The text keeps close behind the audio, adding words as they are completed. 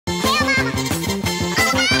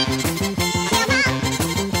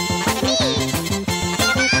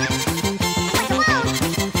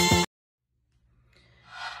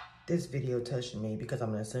This video touched me because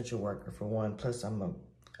I'm an essential worker for one, plus I'm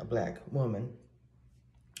a Black woman.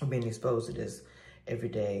 I'm being exposed to this every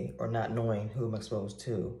day or not knowing who I'm exposed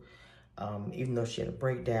to. Even though she had a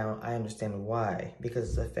breakdown, I understand why,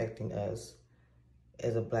 because it's affecting us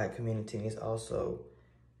as a Black community. And it's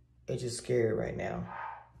just scary right now.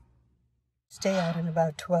 Stay out in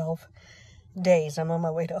about 12 days. I'm on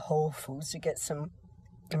my way to Whole Foods to get some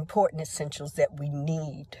important essentials that we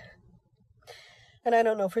need. And I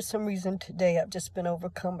don't know, for some reason today I've just been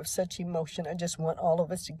overcome with such emotion. I just want all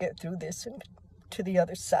of us to get through this and to the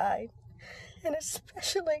other side. And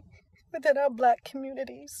especially within our Black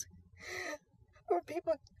communities, where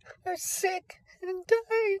people are sick and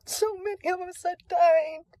dying. So many of us are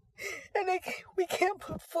dying. And we can't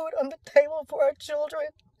put food on the table for our children.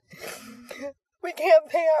 We can't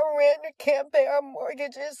pay our rent. We can't pay our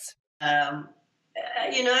mortgages.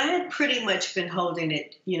 I had pretty much been holding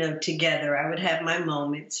it, together. I would have my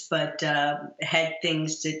moments, but had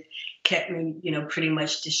things that kept me, pretty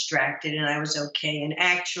much distracted, and I was okay. And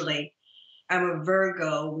actually, I'm a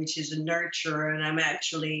Virgo, which is a nurturer, and I'm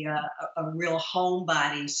actually a real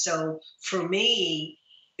homebody. So for me,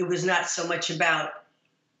 it was not so much about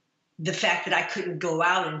the fact that I couldn't go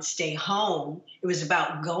out and stay home. It was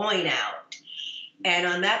about going out. And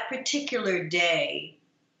on that particular day,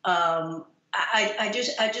 I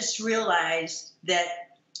just realized that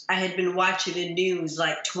I had been watching the news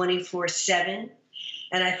like 24/7.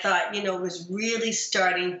 And I thought, it was really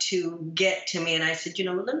starting to get to me. And I said,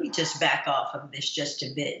 let me just back off of this just a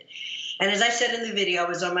bit. And as I said in the video, I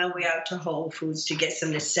was on my way out to Whole Foods to get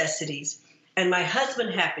some necessities. And my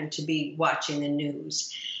husband happened to be watching the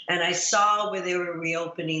news. And I saw where they were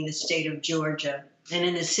reopening the state of Georgia. And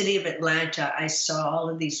in the city of Atlanta, I saw all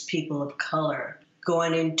of these people of color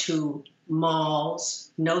going into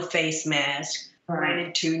malls, no face mask, going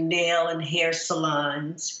into nail and hair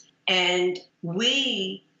salons. And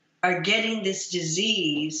we are getting this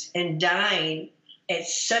disease and dying at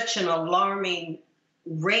such an alarming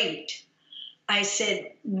rate. I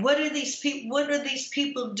said, what are these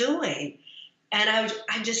people doing? And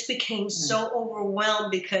I just became so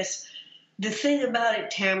overwhelmed, because the thing about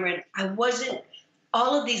it, Tamron,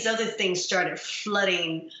 all of these other things started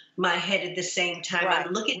flooding my head at the same time. Right.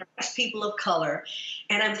 I'm looking at these people of color,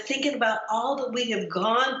 and I'm thinking about all that we have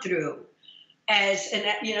gone through as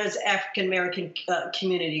African-American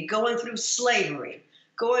community, going through slavery,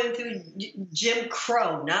 going through Jim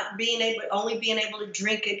Crow, only being able to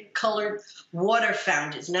drink at colored water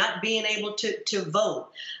fountains, not being able to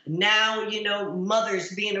vote. Now,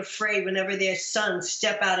 mothers being afraid whenever their sons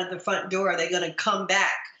step out of the front door, they're going to come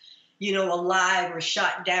back, alive or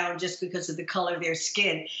shot down just because of the color of their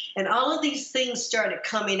skin. And all of these things started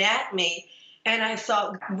coming at me. And I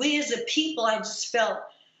thought, we as a people, I just felt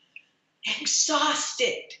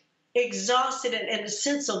exhausted and a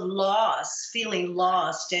sense of loss, feeling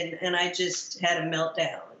lost. And I just had a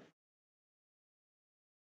meltdown.